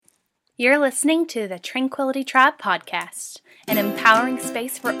You're listening to the Tranquility Tribe podcast, an empowering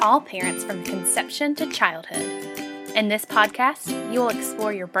space for all parents from conception to childhood. In this podcast, you will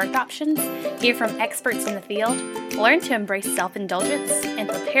explore your birth options, hear from experts in the field, learn to embrace self-indulgence, and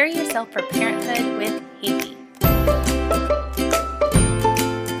prepare yourself for parenthood with Hiki.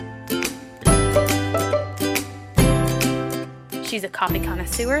 She's a coffee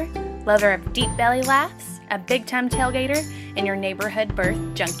connoisseur, lover of deep belly laughs, a big-time tailgater, and your neighborhood birth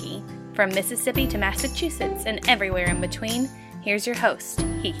junkie. From Mississippi to Massachusetts and everywhere in between, here's your host,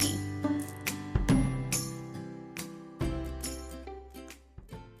 Hiki.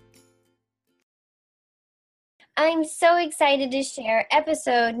 I'm so excited to share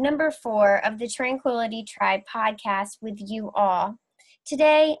episode number 4 of the Tranquility Tribe podcast with you all.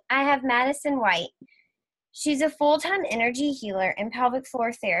 Today, I have Madison White. She's a full-time energy healer and pelvic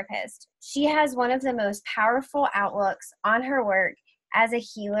floor therapist. She has one of the most powerful outlooks on her work as a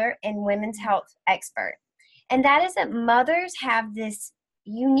healer and women's health expert. And that is that mothers have this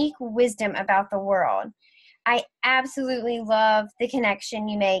unique wisdom about the world. I absolutely love the connection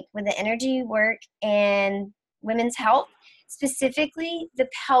you make with the energy work and women's health, specifically the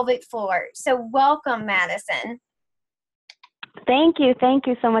pelvic floor. So welcome, Madison. Thank you. Thank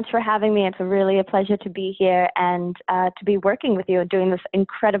you so much for having me. It's really a pleasure to be here and to be working with you and doing this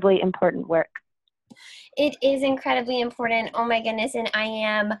incredibly important work. It is incredibly important. Oh my goodness. And I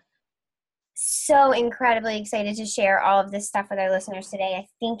am so incredibly excited to share all of this stuff with our listeners today. I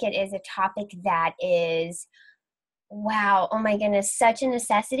think it is a topic that is, wow, oh my goodness, such a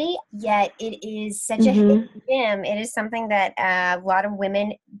necessity, yet it is such a hidden gem. It is something that a lot of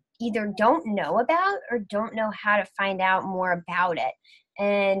women either don't know about or don't know how to find out more about it.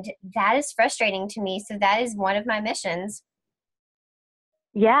 And that is frustrating to me. So that is one of my missions.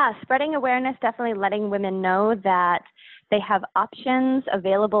 Yeah, spreading awareness, definitely letting women know that they have options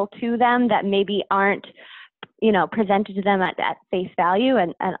available to them that maybe aren't, presented to them at face value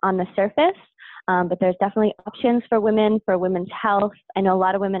and on the surface. But there's definitely options for women, for women's health. I know a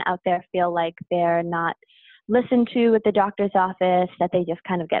lot of women out there feel like they're not listened to at the doctor's office, that they just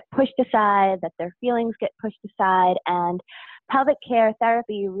kind of get pushed aside, that their feelings get pushed aside. And pelvic care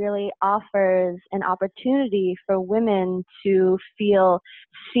therapy really offers an opportunity for women to feel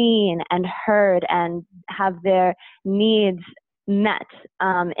seen and heard and have their needs met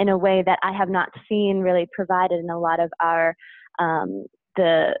in a way that I have not seen really provided in a lot of our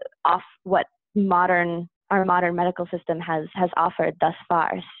our modern medical system has offered thus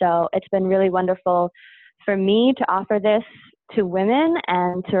far. So it's been really wonderful for me to offer this to women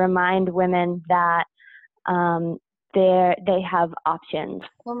and to remind women that they have options.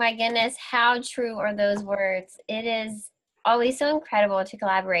 Oh my goodness, how true are those words? It is always so incredible to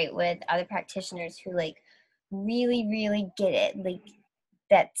collaborate with other practitioners who really, really get it,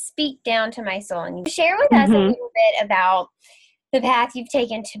 that speak down to my soul. And you share with us a little bit about the path you've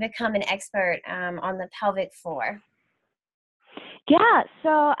taken to become an expert on the pelvic floor. Yeah,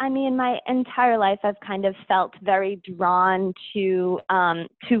 so my entire life I've kind of felt very drawn to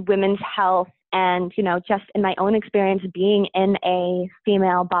women's health, and just in my own experience being in a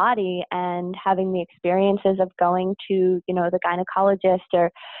female body and having the experiences of going to the gynecologist or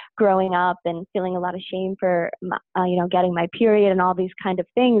growing up and feeling a lot of shame for getting my period and all these kind of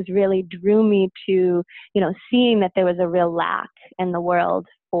things really drew me to seeing that there was a real lack in the world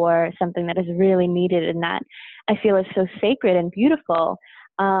for something that is really needed and that I feel is so sacred and beautiful.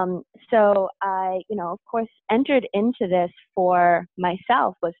 So I, of course, entered into this for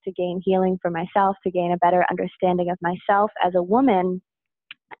myself, was to gain healing for myself, to gain a better understanding of myself as a woman.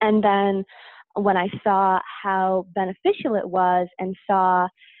 And then when I saw how beneficial it was and saw,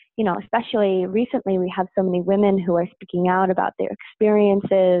 especially recently, we have so many women who are speaking out about their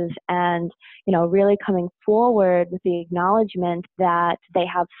experiences and, really coming forward with the acknowledgement that they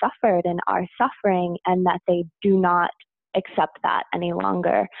have suffered and are suffering and that they do not accept that any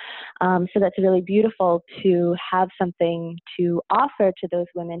longer. So that's really beautiful to have something to offer to those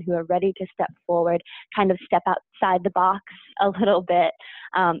women who are ready to step forward, kind of step outside the box a little bit,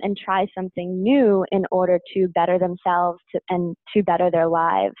 and try something new in order to better themselves and to better their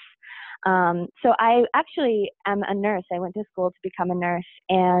lives. So I actually am a nurse. I went to school to become a nurse,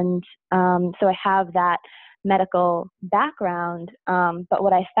 and so I have that medical background. But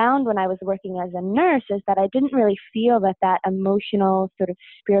what I found when I was working as a nurse is that I didn't really feel that emotional, sort of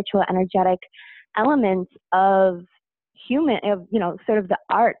spiritual, energetic element of sort of the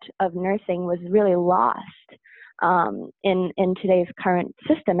art of nursing was really lost. In today's current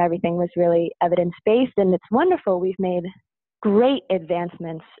system, everything was really evidence-based, and it's wonderful. We've made great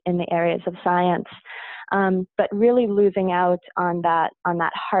advancements in the areas of science. but really losing out on that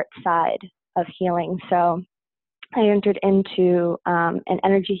heart side of healing. So I entered into an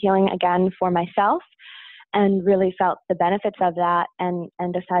energy healing again for myself, and really felt the benefits of that, and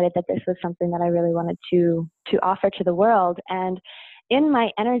decided that this was something that I really wanted to offer to the world. And in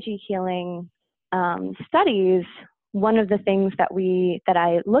my energy healing studies, one of the things that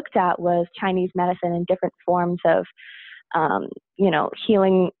I looked at was Chinese medicine and different forms of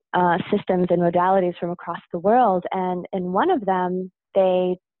healing systems and modalities from across the world. And in one of them,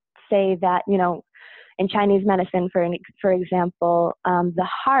 they say that, in Chinese medicine, for example, the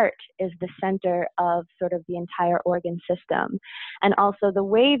heart is the center of sort of the entire organ system. And also the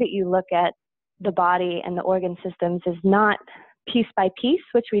way that you look at the body and the organ systems is not piece by piece,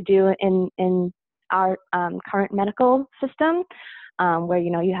 which we do in our current medical system, where,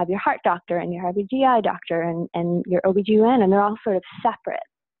 you have your heart doctor and you have your GI doctor and your OBGYN, and they're all sort of separate.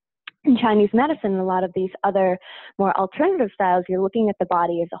 In Chinese medicine, a lot of these other more alternative styles, you're looking at the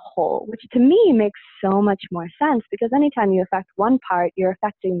body as a whole, which to me makes so much more sense, because anytime you affect one part, you're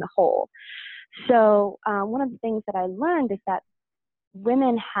affecting the whole. So one of the things that I learned is that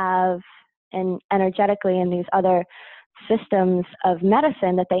women have, and energetically in these other systems of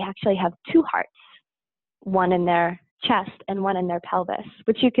medicine, that they actually have two hearts, one in their chest and one in their pelvis,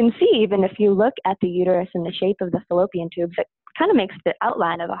 which you can see even if you look at the uterus and the shape of the fallopian tubes. It kind of makes the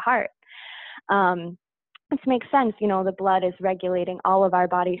outline of a heart. It makes sense. The blood is regulating all of our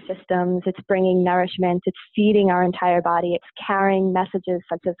body systems. It's bringing nourishment. It's feeding our entire body. It's carrying messages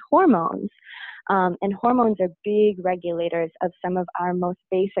such as hormones. And hormones are big regulators of some of our most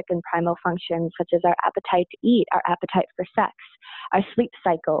basic and primal functions, such as our appetite to eat, our appetite for sex, our sleep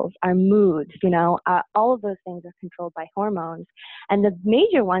cycles, our moods. All of those things are controlled by hormones. And the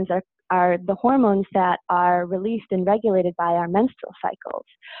major ones are the hormones that are released and regulated by our menstrual cycles,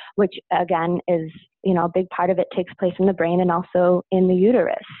 which again is, a big part of it takes place in the brain and also in the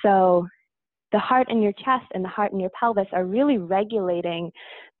uterus. So the heart in your chest and the heart in your pelvis are really regulating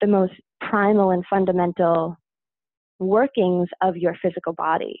the most primal and fundamental workings of your physical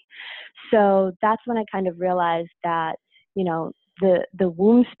body. So that's when I kind of realized that, the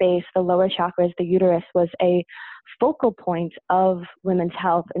womb space, the lower chakras, the uterus was a focal point of women's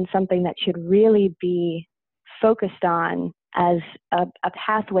health, and something that should really be focused on as a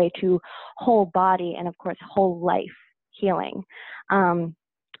pathway to whole body and, of course, whole life healing.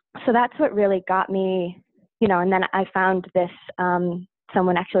 So that's what really got me, and then I found this,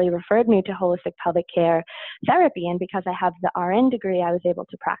 someone actually referred me to holistic pelvic care therapy, and because I have the RN degree, I was able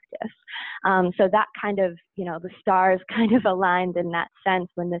to practice. So that kind of, the stars kind of aligned in that sense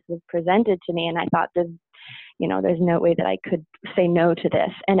when this was presented to me, and I thought, there's no way that I could say no to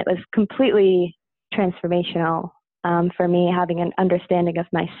this. And it was completely transformational for me, having an understanding of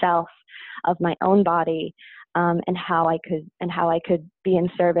myself, of my own body, and how I could be in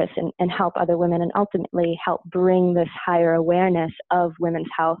service and help other women, and ultimately help bring this higher awareness of women's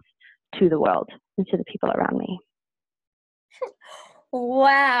health to the world and to the people around me.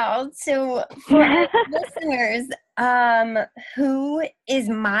 Wow. So for our listeners who is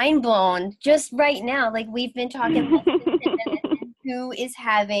mind blown just right now, like we've been talking less than 10 minutes, and who is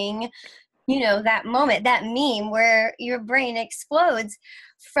having, that moment, that meme where your brain explodes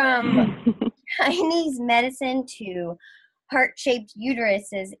from Chinese medicine to heart-shaped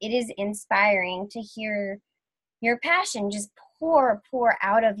uteruses, it is inspiring to hear your passion just pour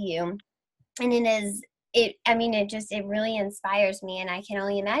out of you. And it really inspires me, and I can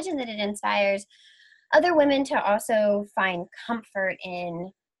only imagine that it inspires other women to also find comfort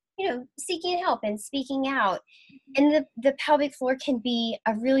in, seeking help and speaking out. And the pelvic floor can be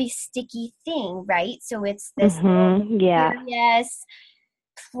a really sticky thing, right? So it's this curious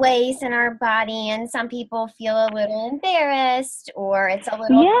place in our body, and some people feel a little embarrassed, or it's a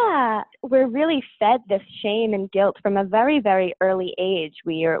little... Yeah, we're really fed this shame and guilt from a very, very early age.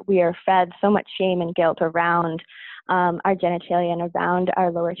 We are fed so much shame and guilt around our genitalia and around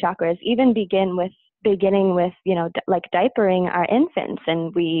our lower chakras, even beginning with like diapering our infants.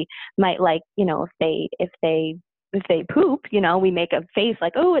 And we might, like, if they poop, we make a face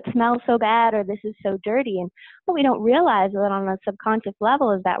like, oh, it smells so bad, or this is so dirty. And what we don't realize that on a subconscious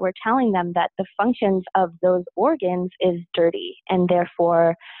level is that we're telling them that the functions of those organs is dirty and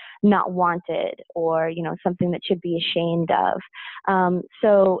therefore not wanted, or, something that should be ashamed of.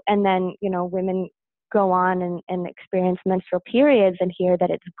 And then, women go on and experience menstrual periods and hear that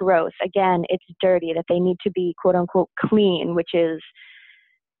it's gross. Again, it's dirty, that they need to be quote unquote clean, which is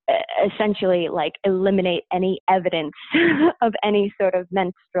essentially like eliminate any evidence of any sort of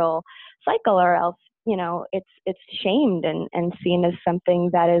menstrual cycle, or else it's shamed and seen as something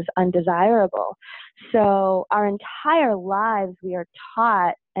that is undesirable. So our entire lives we are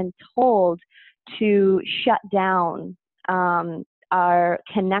taught and told to shut down our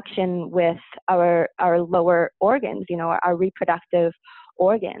connection with our lower organs, our reproductive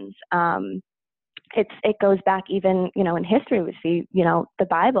organs. It goes back even, in history. We see, the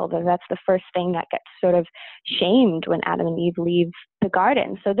Bible, that's the first thing that gets sort of shamed when Adam and Eve leave the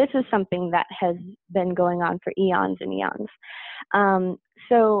garden. So this is something that has been going on for eons and eons.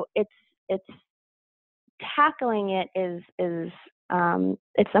 So it's tackling it is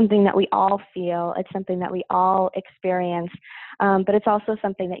it's something that we all feel. It's something that we all experience, but it's also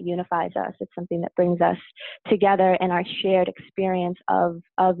something that unifies us. It's something that brings us together in our shared experience of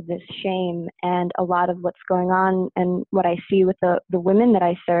this shame. And a lot of what's going on and what I see with the women that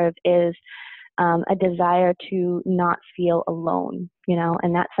I serve is a desire to not feel alone,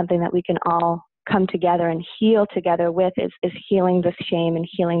 and that's something that we can all come together and heal together with is healing this shame and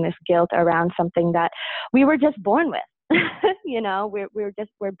healing this guilt around something that we were just born with.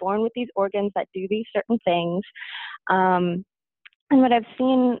 We're born with these organs that do these certain things. And what I've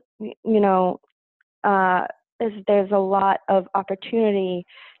seen, is there's a lot of opportunity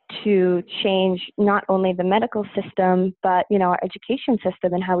to change not only the medical system, but, our education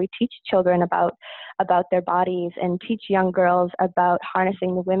system and how we teach children about their bodies and teach young girls about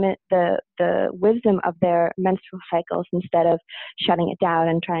harnessing the wisdom of their menstrual cycles instead of shutting it down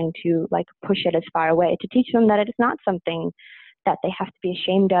and trying to push it as far away, to teach them that it is not something that they have to be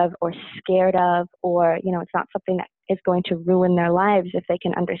ashamed of or scared of, or, it's not something that is going to ruin their lives if they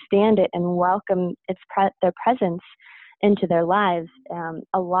can understand it and welcome their presence into their lives.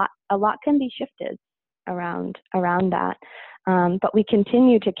 A lot can be shifted around that. But we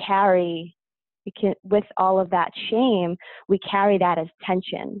continue to carry, with all of that shame, we carry that as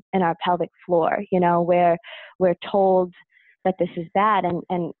tension in our pelvic floor, where we're told that this is bad.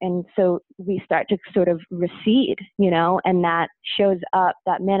 And so we start to sort of recede, and that shows up,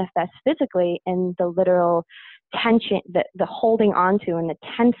 that manifests physically in the literal tension, the holding onto and the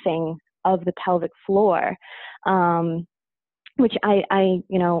tensing of the pelvic floor. Which I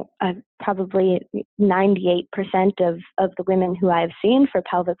probably 98% of the women who I've seen for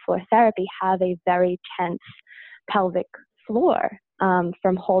pelvic floor therapy have a very tense pelvic floor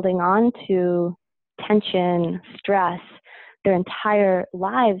from holding on to tension, stress their entire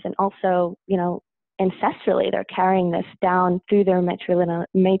lives. And also, ancestrally, they're carrying this down through their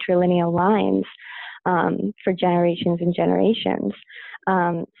matrilineal lines for generations and generations.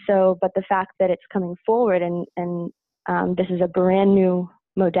 But the fact that it's coming forward and this is a brand new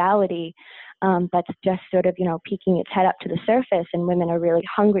modality that's just sort of, peeking its head up to the surface, and women are really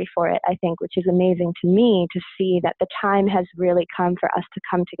hungry for it, I think, which is amazing to me to see that the time has really come for us to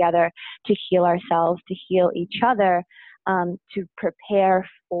come together, to heal ourselves, to heal each other, to prepare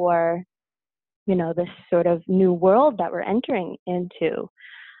for, this sort of new world that we're entering into,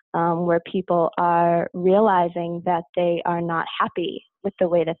 where people are realizing that they are not happy with the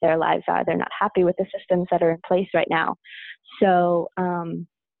way that their lives are. They're not happy with the systems that are in place right now. So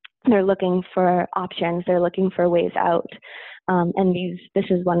they're looking for options. They're looking for ways out. And this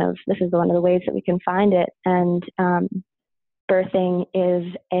is one of the ways that we can find it. And birthing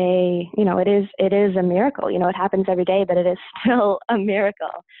is it is a miracle. It happens every day, but it is still a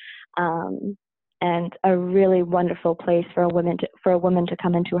miracle. And a really wonderful place for a woman to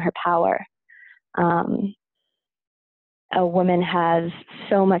come into her power. A woman has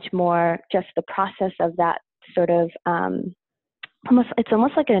so much more, just the process of that sort of it's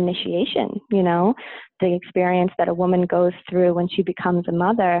almost like an initiation, the experience that a woman goes through when she becomes a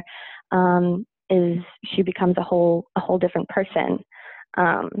mother is she becomes a whole different person,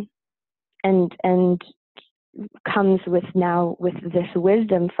 and comes with this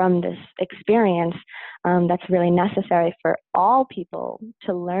wisdom from this experience that's really necessary for all people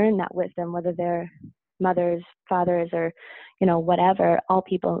to learn that wisdom, whether they're mothers, fathers, or whatever. All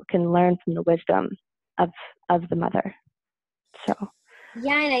people can learn from the wisdom of the mother. So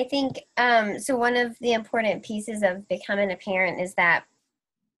yeah, and I think so one of the important pieces of becoming a parent is that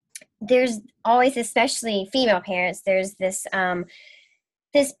there's always, especially female parents, there's this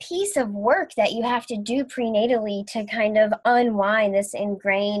this piece of work that you have to do prenatally to kind of unwind this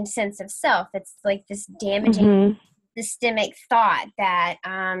ingrained sense of self. It's like this damaging systemic thought that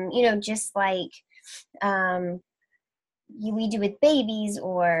just like we do with babies,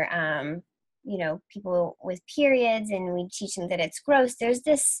 or people with periods, and we teach them that it's gross. There's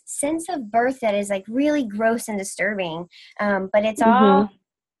this sense of birth that is like really gross and disturbing, but it's all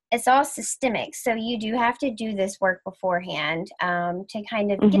it's all systemic. So you do have to do this work beforehand to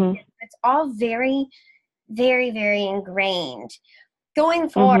kind of get it. It's all very, very, very ingrained. Going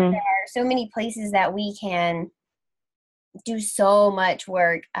forward, there are so many places that we can do so much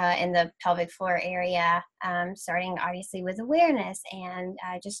work in the pelvic floor area, starting obviously with awareness and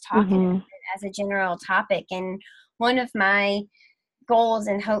just talking about it as a general topic. And one of my goals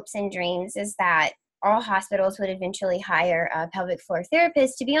and hopes and dreams is that all hospitals would eventually hire a pelvic floor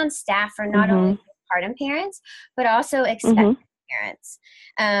therapist to be on staff for not only postpartum parents, but also expectant parents.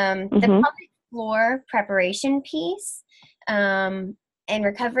 The pelvic floor preparation piece and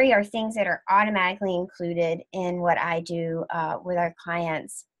recovery are things that are automatically included in what I do with our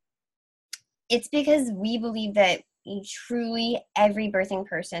clients. It's because we believe that truly every birthing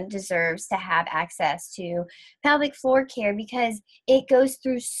person deserves to have access to pelvic floor care because it goes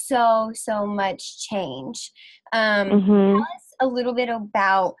through so much change. Tell us a little bit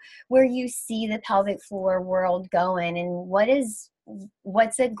about where you see the pelvic floor world going, and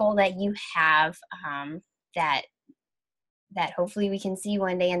what's a goal that you have that hopefully we can see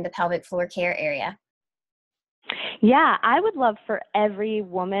one day in the pelvic floor care area. Yeah, I would love for every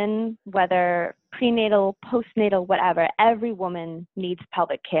woman, whether prenatal, postnatal, whatever, every woman needs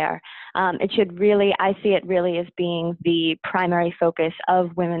pelvic care. It should really, I see it really as being the primary focus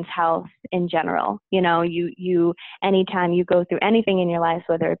of women's health in general. You know, you anytime you go through anything in your life,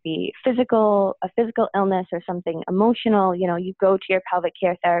 whether it be a physical illness or something emotional, you know, you go to your pelvic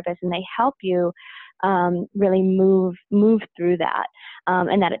care therapist and they help you really move through that.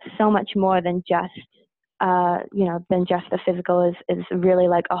 And that it's so much more than just than just the physical is really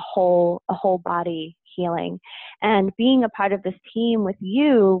like a whole body healing. And being a part of this team with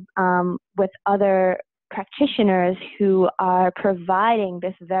you, with other practitioners who are providing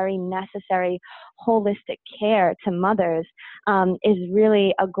this very necessary holistic care to mothers, is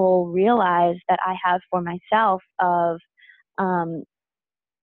really a goal realized that I have for myself of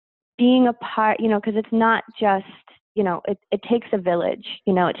being a part, you know, because it's not just, you know, it takes a village,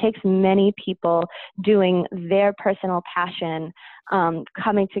 you know, it takes many people doing their personal passion,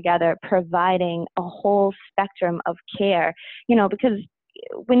 coming together, providing a whole spectrum of care, you know, because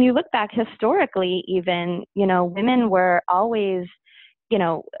when you look back historically, even, you know, women were always, you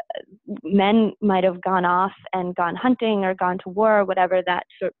know, men might have gone off and gone hunting or gone to war or whatever, that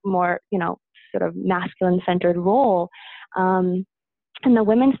sort more, you know, sort of masculine centered role. And the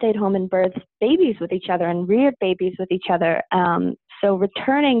women stayed home and birthed babies with each other and reared babies with each other. So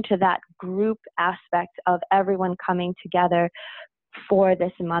returning to that group aspect of everyone coming together for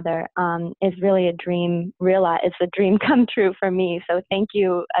this mother is really a dream realized. It's a dream come true for me. So thank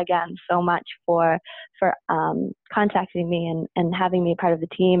you again so much for contacting me and having me part of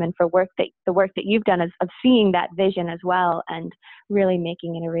the team, and for the work that you've done of seeing that vision as well and really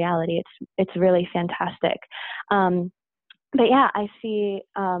making it a reality. It's really fantastic. But yeah, I see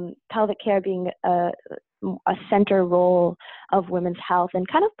pelvic care being a center role of women's health, and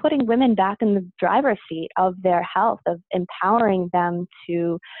kind of putting women back in the driver's seat of their health, of empowering them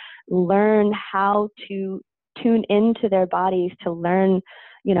to learn how to tune into their bodies, to learn,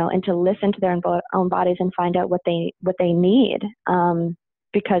 you know, and to listen to their own bodies and find out what they need.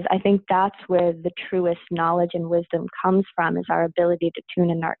 Because I think that's where the truest knowledge and wisdom comes from, is our ability to tune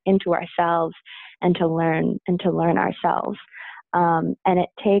into ourselves and to learn ourselves. And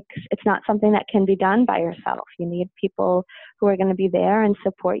it's not something that can be done by yourself. You need people who are going to be there and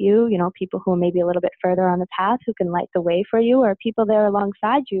support you, you know, people who are maybe a little bit further on the path who can light the way for you, or people there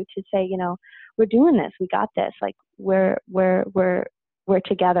alongside you to say, you know, we're doing this, we got this, like we're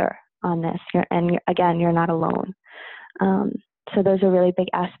together on this. You're not alone. So those are really big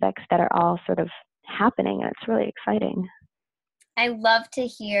aspects that are all sort of happening, and it's really exciting. I love to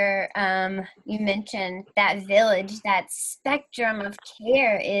hear you mention that village, that spectrum of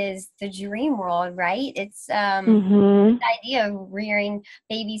care is the dream world, right? It's the idea of rearing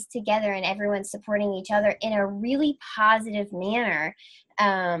babies together and everyone supporting each other in a really positive manner.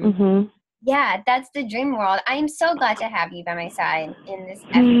 Yeah, that's the dream world. I'm so glad to have you by my side in this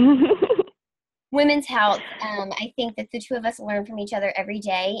effort. Women's health. I think that the two of us learn from each other every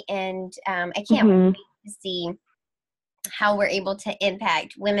day, and I can't wait to see how we're able to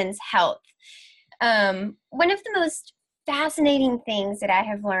impact women's health. One of the most fascinating things that I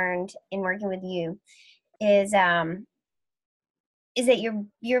have learned in working with you is that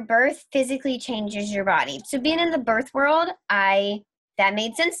your birth physically changes your body. So being in the birth world, that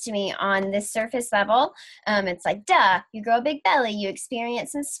made sense to me on this surface level. It's like, duh, you grow a big belly, you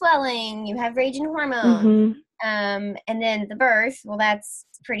experience some swelling, you have raging hormones. And then the birth, well, that's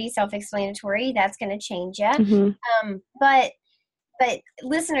pretty self-explanatory. That's going to change you. But But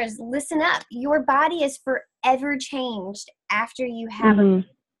listeners, listen up. Your body is forever changed after you have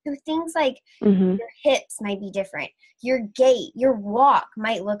so things like your hips might be different. Your gait, your walk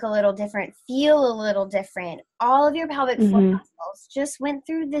might look a little different, feel a little different. All of your pelvic floor muscles just went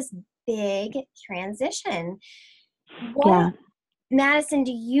through this big transition. What, Madison,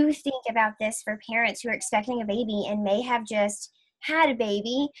 do you think about this for parents who are expecting a baby and may have just had a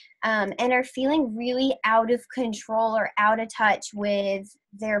baby and are feeling really out of control or out of touch with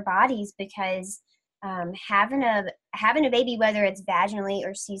their bodies because having a baby, whether it's vaginally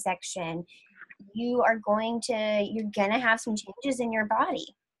or C-section, you're gonna have some changes in your body.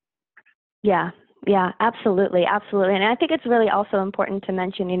 Yeah, absolutely. And I think it's really also important to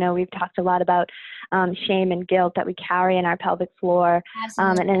mention, we've talked a lot about shame and guilt that we carry in our pelvic floor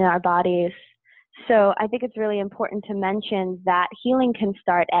and in our bodies. So I think it's really important to mention that healing can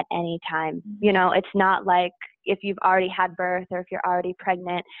start at any time. It's not like if you've already had birth or if you're already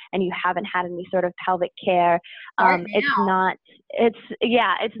pregnant and you haven't had any sort of pelvic care. It's not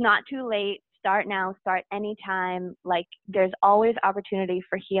too late. Start now, start anytime. Like, there's always opportunity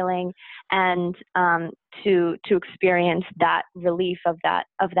for healing and to experience that relief of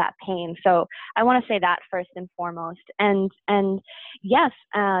that pain. So I want to say that first and foremost. And yes,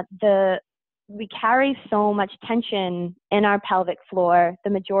 we carry so much tension in our pelvic floor. The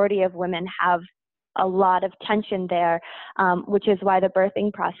majority of women have a lot of tension there, which is why the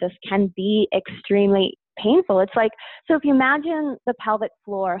birthing process can be extremely painful. It's like, so if you imagine the pelvic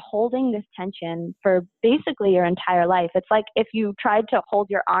floor holding this tension for basically your entire life, it's like if you tried to hold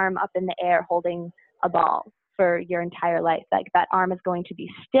your arm up in the air holding a ball for your entire life. Like, that arm is going to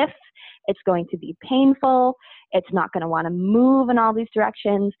be stiff, it's going to be painful, it's not going to want to move in all these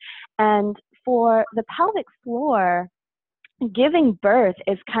directions. And for the pelvic floor, giving birth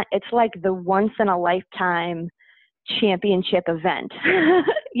it's like the once in a lifetime championship event,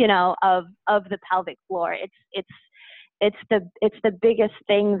 of the pelvic floor. It's the biggest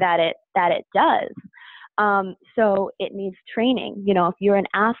thing that it does. So it needs training. If you're an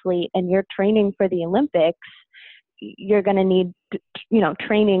athlete and you're training for the Olympics, you're going to need,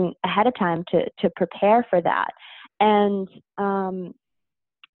 training ahead of time to prepare for that.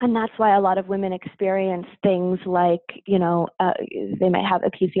 And that's why a lot of women experience things like, they might have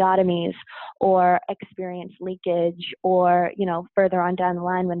episiotomies or experience leakage, or, further on down the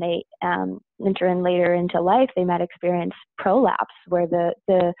line when they enter in later into life, they might experience prolapse, where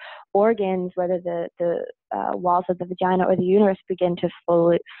the organs, whether the walls of the vagina or the uterus, begin to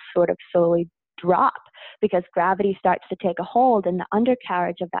slowly drop because gravity starts to take a hold and the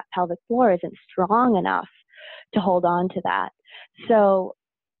undercarriage of that pelvic floor isn't strong enough to hold on to that. So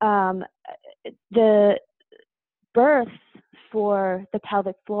the birth for the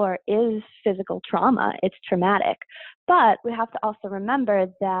pelvic floor is physical trauma. It's traumatic. But we have to also remember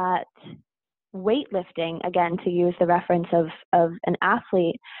that weightlifting, again, to use the reference of an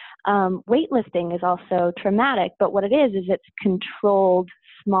athlete, weightlifting is also traumatic. But what it is it's controlled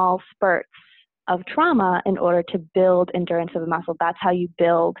small spurts of trauma in order to build endurance of a muscle. That's how you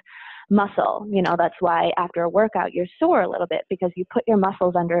build muscle. That's why after a workout you're sore a little bit, because you put your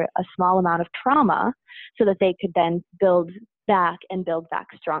muscles under a small amount of trauma so that they could then build back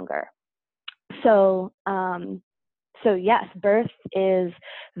stronger. So yes, birth is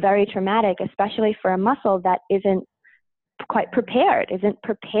very traumatic, especially for a muscle that isn't prepared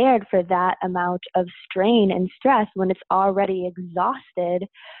for that amount of strain and stress when it's already exhausted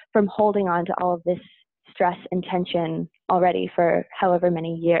from holding on to all of this stress and already for however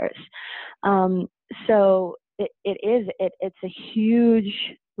many years. So it's a huge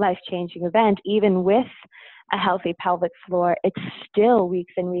life-changing event. Even with a healthy pelvic floor, it's still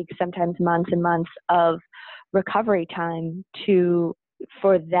weeks and weeks, sometimes months and months of recovery time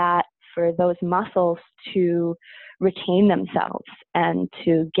for those muscles to retain themselves and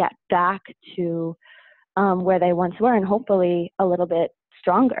to get back to where they once were, and hopefully a little bit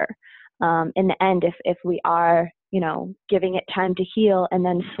stronger. In the end, if we are, giving it time to heal and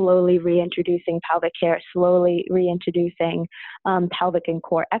then slowly reintroducing pelvic care, slowly reintroducing pelvic and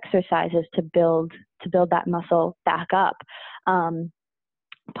core exercises to build that muscle back up.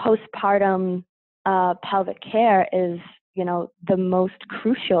 Postpartum pelvic care is, the most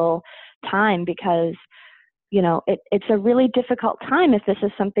crucial time, because it's a really difficult time if this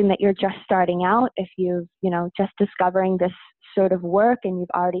is something that you're just starting out, if you've, just discovering this sort of work and you've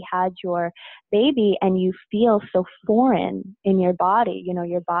already had your baby and you feel so foreign in your body.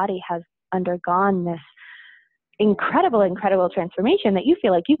 Your body has undergone this incredible transformation that you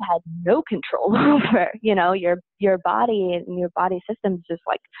feel like you've had no control over. Your body and your body systems just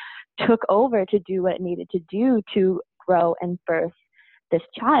like took over to do what it needed to do to grow and birth this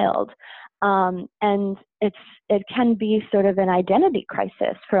child. And it can be sort of an identity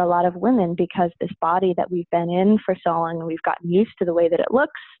crisis for a lot of women, because this body that we've been in for so long, we've gotten used to the way that it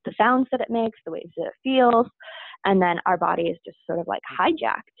looks, the sounds that it makes, the ways that it feels, and then our body is just sort of like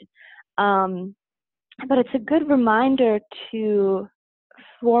hijacked. But it's a good reminder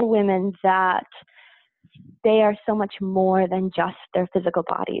for women that they are so much more than just their physical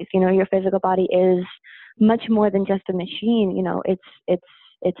bodies. Your physical body is much more than just a machine.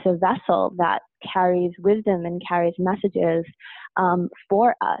 It's a vessel that carries wisdom and carries messages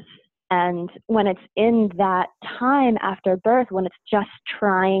for us. And when it's in that time after birth, when it's just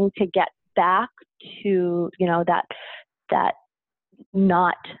trying to get back to, that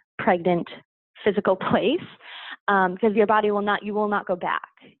not pregnant physical place, because your body you will not go back.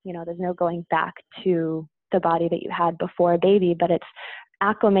 There's no going back to the body that you had before a baby, but it's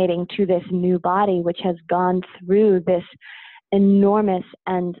acclimating to this new body, which has gone through this enormous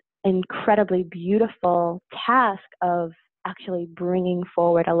and incredibly beautiful task of actually bringing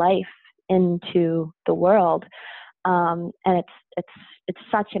forward a life into the world. And it's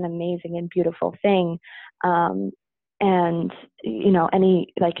such an amazing and beautiful thing. And any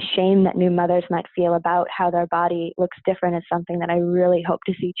shame that new mothers might feel about how their body looks different is something that I really hope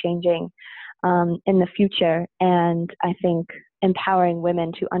to see changing in the future. And I think empowering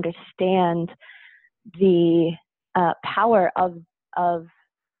women to understand the power of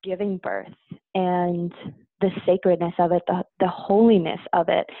giving birth and the sacredness of it, the holiness of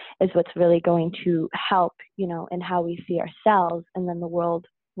it, is what's really going to help, in how we see ourselves, and then the world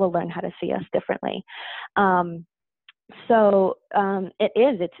will learn how to see us differently.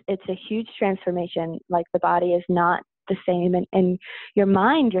 It's a huge transformation. Like, the body is not the same, and your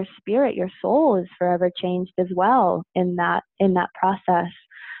mind, your spirit, your soul is forever changed as well in that process.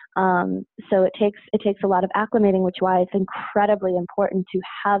 So it takes a lot of acclimating, which is why it's incredibly important to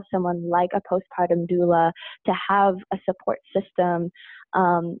have someone like a postpartum doula, to have a support system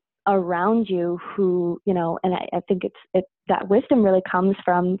around you who, and I think that wisdom really comes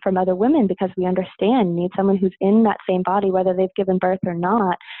from other women, because we understand you need someone who's in that same body, whether they've given birth or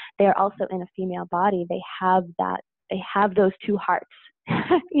not. They are also in a female body. They have those two hearts,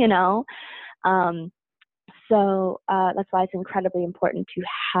 So that's why it's incredibly important to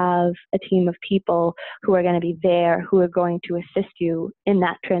have a team of people who are going to be there, who are going to assist you in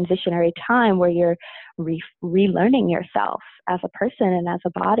that transitionary time where you're relearning yourself as a person and as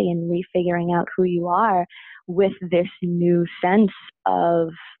a body, and refiguring out who you are with this new sense of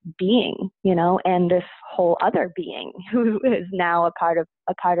being, and this whole other being who is now a part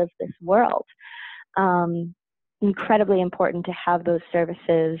of this world. Incredibly important to have those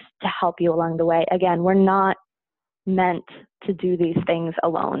services to help you along the way. Again, we're not meant to do these things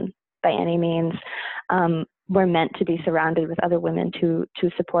alone by any means. We're meant to be surrounded with other women to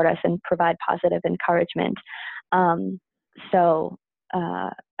support us and provide positive encouragement.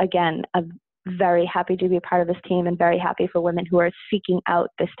 Again, I'm very happy to be a part of this team, and very happy for women who are seeking out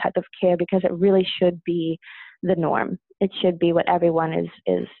this type of care, because it really should be the norm. It should be what everyone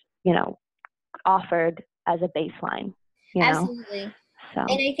is offered as a baseline, Absolutely. So,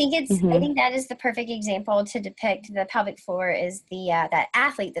 and I think I think that is the perfect example to depict the pelvic floor, is the that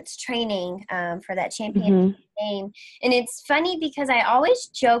athlete that's training for that championship game. And it's funny because I always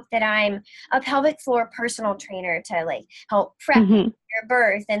joke that I'm a pelvic floor personal trainer to help prep your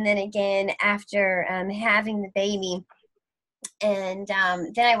birth, and then again after having the baby. And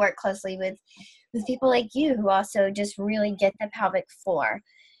then I work closely with people like you who also just really get the pelvic floor.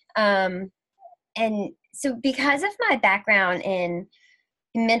 And so because of my background in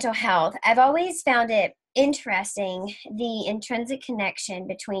mental health, I've always found it interesting, the intrinsic connection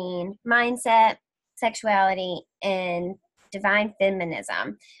between mindset, sexuality, and divine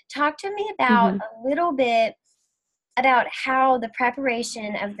feminism. Talk to me about a little bit about how the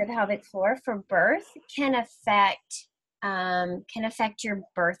preparation of the pelvic floor for birth can affect your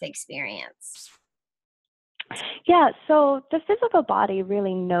birth experience. Yeah, so the physical body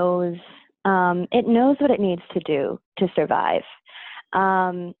really knows, it knows what it needs to do to survive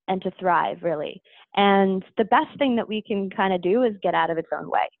and to thrive, really. And the best thing that we can kind of do is get out of its own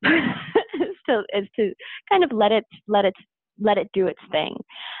way, is to kind of let it do its thing.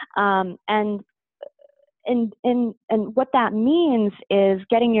 And what that means is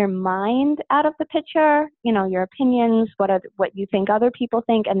getting your mind out of the picture, your opinions, what you think other people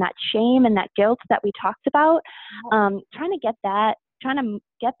think, and that shame and that guilt that we talked about, trying to get that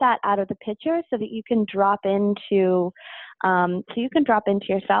out of the picture so that you can drop into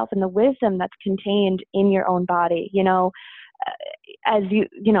yourself and the wisdom that's contained in your own body. As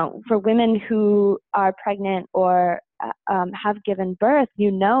for women who are pregnant or have given birth,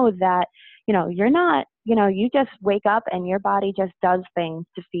 you know that, you're not, you just wake up and your body just does things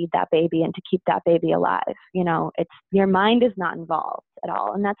to feed that baby and to keep that baby alive. It's your mind is not involved at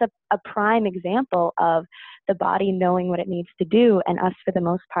all. And that's a prime example of the body knowing what it needs to do, and us, for the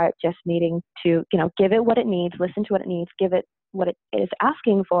most part, just needing to, give it what it needs, listen to what it needs, give it what it is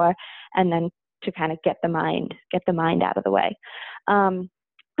asking for, and then to kind of get the mind out of the way. And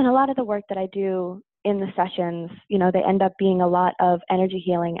a lot of the work that I do in the sessions, they end up being a lot of energy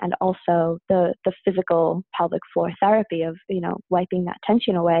healing and also the physical pelvic floor therapy of, wiping that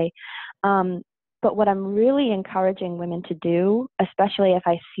tension away. But what I'm really encouraging women to do, especially if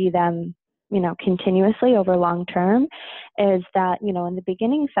I see them, continuously over long term, is that, in the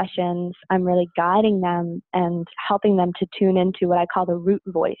beginning sessions, I'm really guiding them and helping them to tune into what I call the root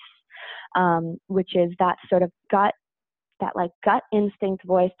voice, which is that sort of gut instinct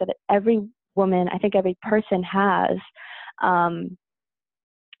voice that every woman, I think every person has,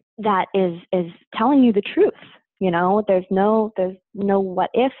 that is telling you the truth. There's no what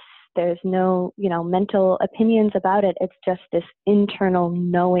ifs, there's no, mental opinions about it. It's just this internal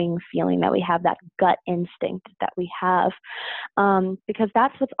knowing feeling that we have, that gut instinct that we have, because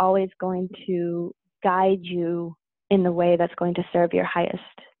that's what's always going to guide you in the way that's going to serve your highest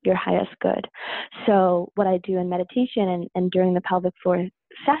good. So what I do in meditation and during the pelvic floor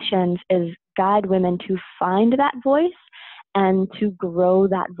sessions is guide women to find that voice and to grow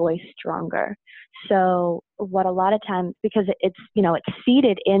that voice stronger. So what a lot of times, because it's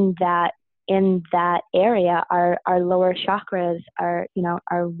seated in that area, our lower chakras, our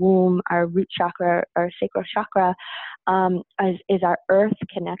womb, our root chakra, our sacral chakra, is our earth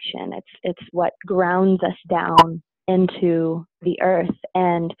connection. It's what grounds us down into the earth.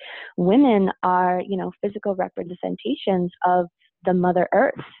 And women are, physical representations of the Mother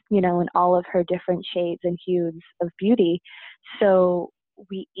Earth, in all of her different shades and hues of beauty. So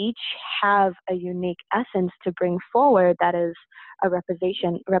we each have a unique essence to bring forward that is a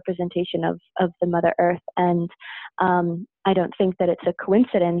representation of the Mother Earth. And I don't think that it's a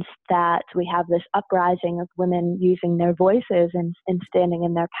coincidence that we have this uprising of women using their voices and standing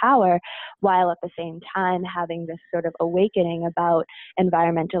in their power, while at the same time having this sort of awakening about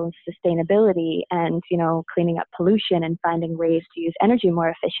environmental sustainability and, cleaning up pollution and finding ways to use energy more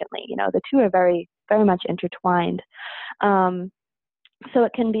efficiently. The two are very, very much intertwined. So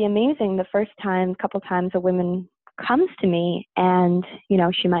it can be amazing the first couple times a woman comes to me and,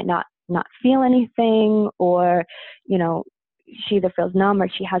 she might not feel anything, or, she either feels numb or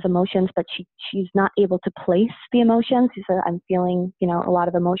she has emotions, but she's not able to place the emotions. She said, I'm feeling, a lot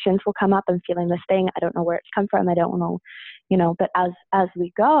of emotions will come up. I'm feeling this thing. I don't know where it's come from. I don't know, but as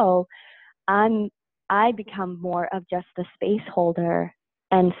we go, I become more of just the space holder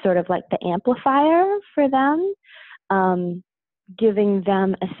and sort of like the amplifier for them, giving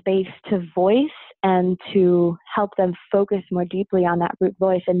them a space to voice and to help them focus more deeply on that root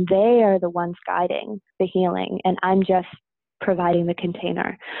voice. And they are the ones guiding the healing. And I'm just providing the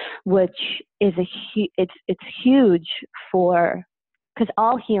container, which is it's huge because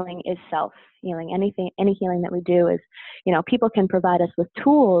all healing is self-healing. Any healing that we do is, people can provide us with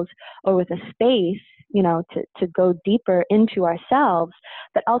tools or with a space, to go deeper into ourselves,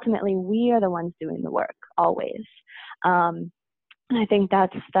 but ultimately we are the ones doing the work always. And I think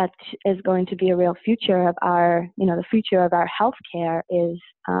that is going to be a real future of our, the future of our healthcare is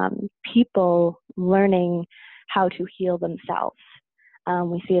people learning how to heal themselves.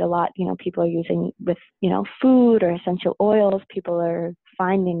 We see it a lot, people are using with, food or essential oils. People are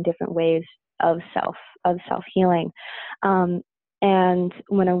finding different ways of self-healing. And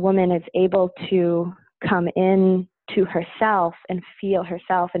when a woman is able to come in to herself and feel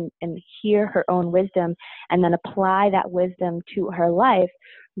herself and hear her own wisdom and then apply that wisdom to her life,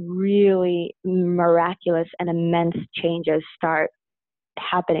 really miraculous and immense changes start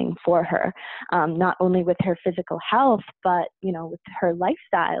happening for her, not only with her physical health, but, with her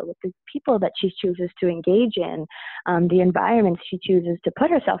lifestyle, with the people that she chooses to engage in, the environments she chooses to put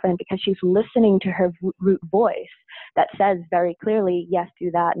herself in, because she's listening to her root voice that says very clearly, yes,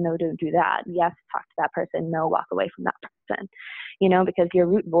 do that, no, don't do that, yes, talk to that person, no, walk away from that person, because your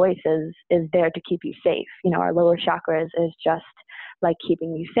root voice is there to keep you safe. Our lower chakras is just like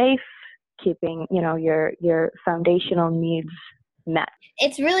keeping you safe, keeping, your foundational needs met.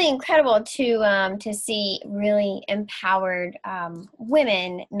 It's really incredible to see really empowered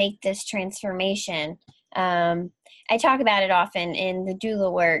women make this transformation. I talk about it often in the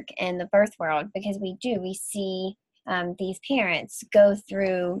doula work and the birth world, because we see these parents go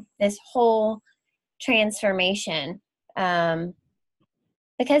through this whole transformation.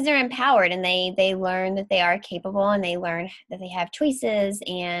 because they're empowered and they learn that they are capable, and they learn that they have choices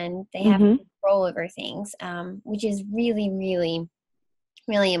and they have control over things, which is really, really,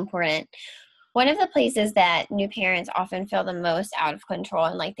 really important. One of the places that new parents often feel the most out of control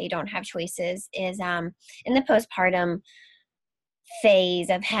and like they don't have choices is in the postpartum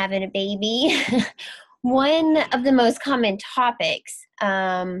phase of having a baby. One of the most common topics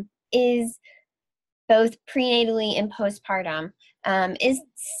is both prenatally and postpartum is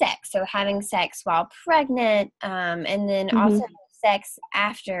sex. So having sex while pregnant, and then also sex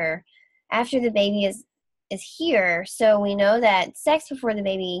after the baby is here. So we know that sex before the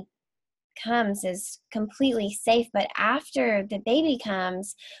baby comes is completely safe, but after the baby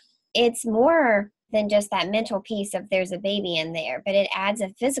comes, it's more than just that mental piece of there's a baby in there, but it adds a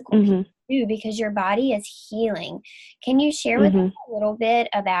physical piece too, because your body is healing. Can you share with us a little bit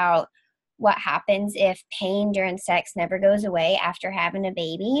about what happens if pain during sex never goes away after having a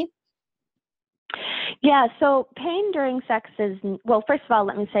baby? Yeah, so pain during sex is, well, first of all,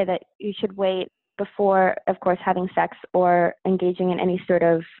 let me say that you should wait before, of course, having sex or engaging in any sort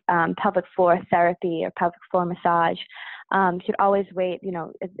of pelvic floor therapy or pelvic floor massage. You should always wait,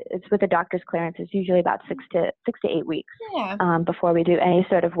 it's with a doctor's clearance. It's usually about 6 to 8 weeks before we do any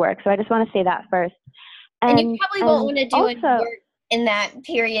sort of work. So I just want to say that first. And you probably won't want to do any work in that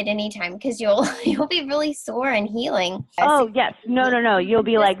period anytime, because you'll be really sore and healing. Oh, yes. No. You'll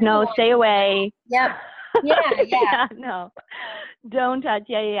be like, no, stay away. Yep. Yeah. No, don't touch.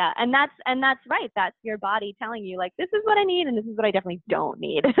 Yeah. And that's right. That's your body telling you, like, this is what I need and this is what I definitely don't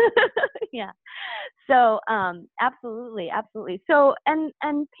need. Yeah. So, absolutely. So, and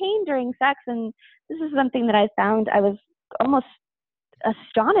pain during sex, and this is something that I found, I was almost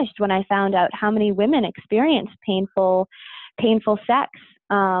astonished when I found out how many women experience painful sex.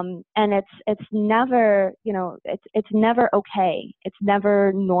 And it's never, it's never okay. It's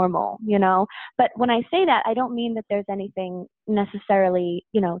never normal, but when I say that, I don't mean that there's anything necessarily,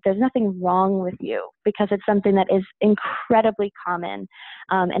 there's nothing wrong with you, because it's something that is incredibly common,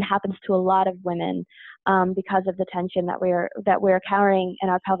 and happens to a lot of women, because of the tension that we're carrying in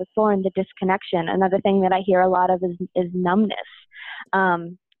our pelvic floor and the disconnection. Another thing that I hear a lot of is numbness.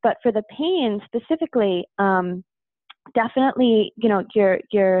 But for the pain specifically, definitely,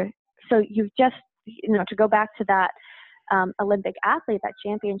 so you've just, to go back to that Olympic athlete, that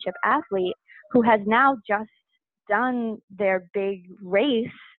championship athlete who has now just done their big race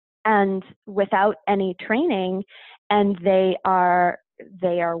and without any training, and they are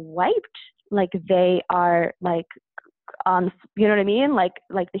wiped, like they are like on, you know what I mean? Like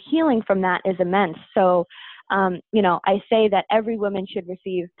the healing from that is immense. So, I say that every woman should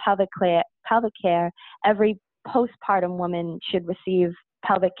receive pelvic care. Every postpartum woman should receive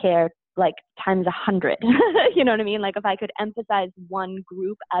pelvic care like times 100. You know what I mean? Like if I could emphasize one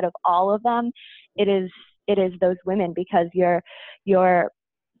group out of all of them, it is those women, because your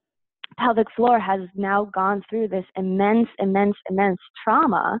pelvic floor has now gone through this immense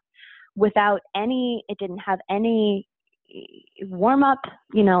trauma without it didn't have any warm up,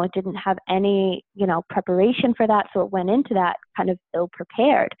 it didn't have any, preparation for that. So it went into that kind of ill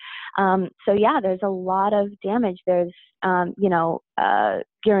prepared. So yeah, there's a lot of damage. There's,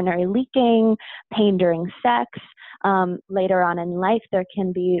 urinary leaking, pain during sex. Later on in life, there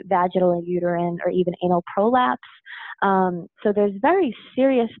can be vaginal and uterine or even anal prolapse. So there's very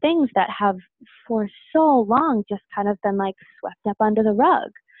serious things that have for so long just kind of been like swept up under the rug.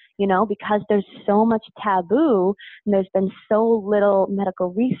 Because there's so much taboo and there's been so little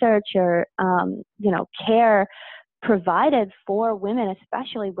medical research or, care provided for women,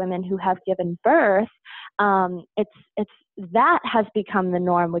 especially women who have given birth. It's that has become the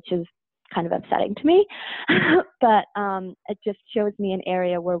norm, which is kind of upsetting to me, but it just shows me an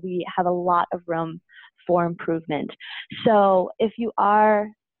area where we have a lot of room for improvement. So if you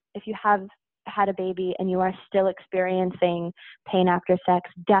have had a baby and you are still experiencing pain after sex,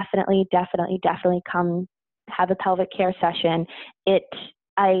 definitely come have a pelvic care session.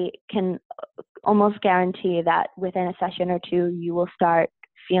 I can almost guarantee that within a session or two, you will start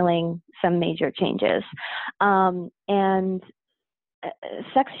feeling some major changes. And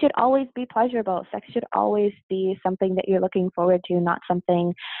sex should always be pleasurable. Sex should always be something that you're looking forward to, not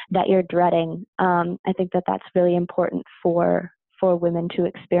something that you're dreading. I think that that's really important for women to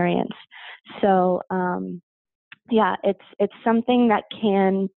experience. So, yeah, it's something that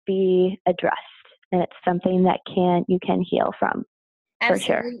can be addressed, and it's something that you can heal from.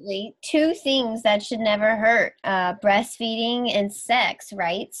 Absolutely. Two things that should never hurt, breastfeeding and sex,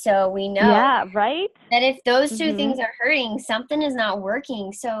 right? So we know Yeah, right? that if those two things are hurting, something is not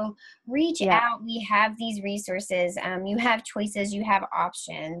working. So reach out. We have these resources. You have choices, you have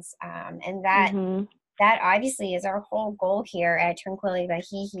options. And that obviously is our whole goal here at Tranquility by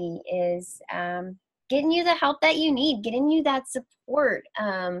Hee is getting you the help that you need, getting you that support.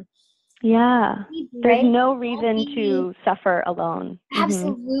 There's no reason to suffer alone.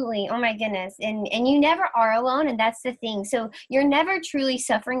 Absolutely. Oh my goodness. And you never are alone, and that's the thing. So you're never truly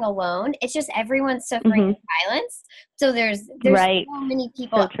suffering alone. It's just everyone's suffering in silence. So there's so many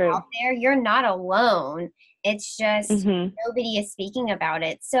people out there. You're not alone. It's just nobody is speaking about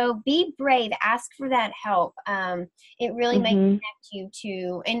it. So be brave. Ask for that help. It really might connect you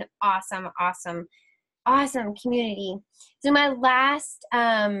to an awesome community. So my last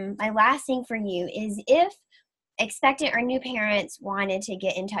thing for you is, if expectant or new parents wanted to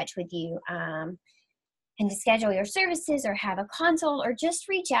get in touch with you and to schedule your services or have a consult or just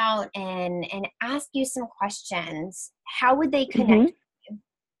reach out and ask you some questions, how would they connect with you?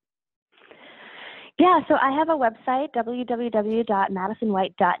 Yeah, so I have a website,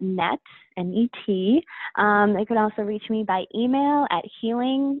 www.madisonwhite.net, N-E-T. They could also reach me by email at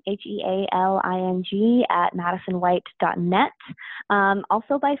healing, Healing, at madisonwhite.net.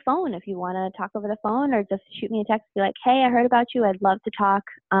 Also by phone, if you want to talk over the phone, or just shoot me a text, be like, hey, I heard about you, I'd love to talk.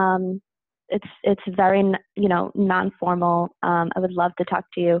 It's very, non-formal. I would love to talk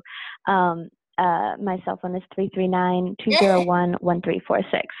to you. My cell phone is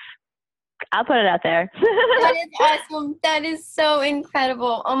 339-201-1346. I'll put it out there. That is awesome. That is so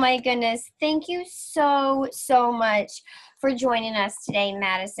incredible. Oh my goodness. Thank you so much for joining us today,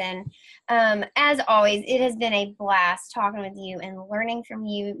 Madison. As always, it has been a blast talking with you and learning from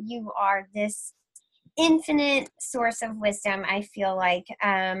you. You are this infinite source of wisdom, I feel like.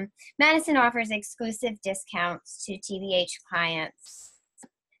 Madison offers exclusive discounts to TBH clients.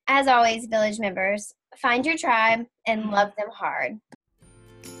 As always, Village members, find your tribe and love them hard.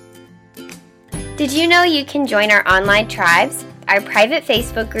 Did you know you can join our online tribes? Our private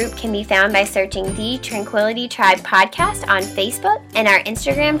Facebook group can be found by searching the Tranquility Tribe podcast on Facebook, and our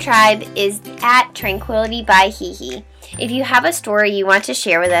Instagram tribe is at Tranquility by Hee. If you have a story you want to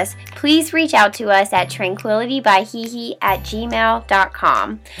share with us, please reach out to us at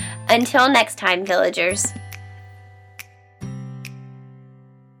tranquilitybyhee@gmail.com. Until next time, villagers.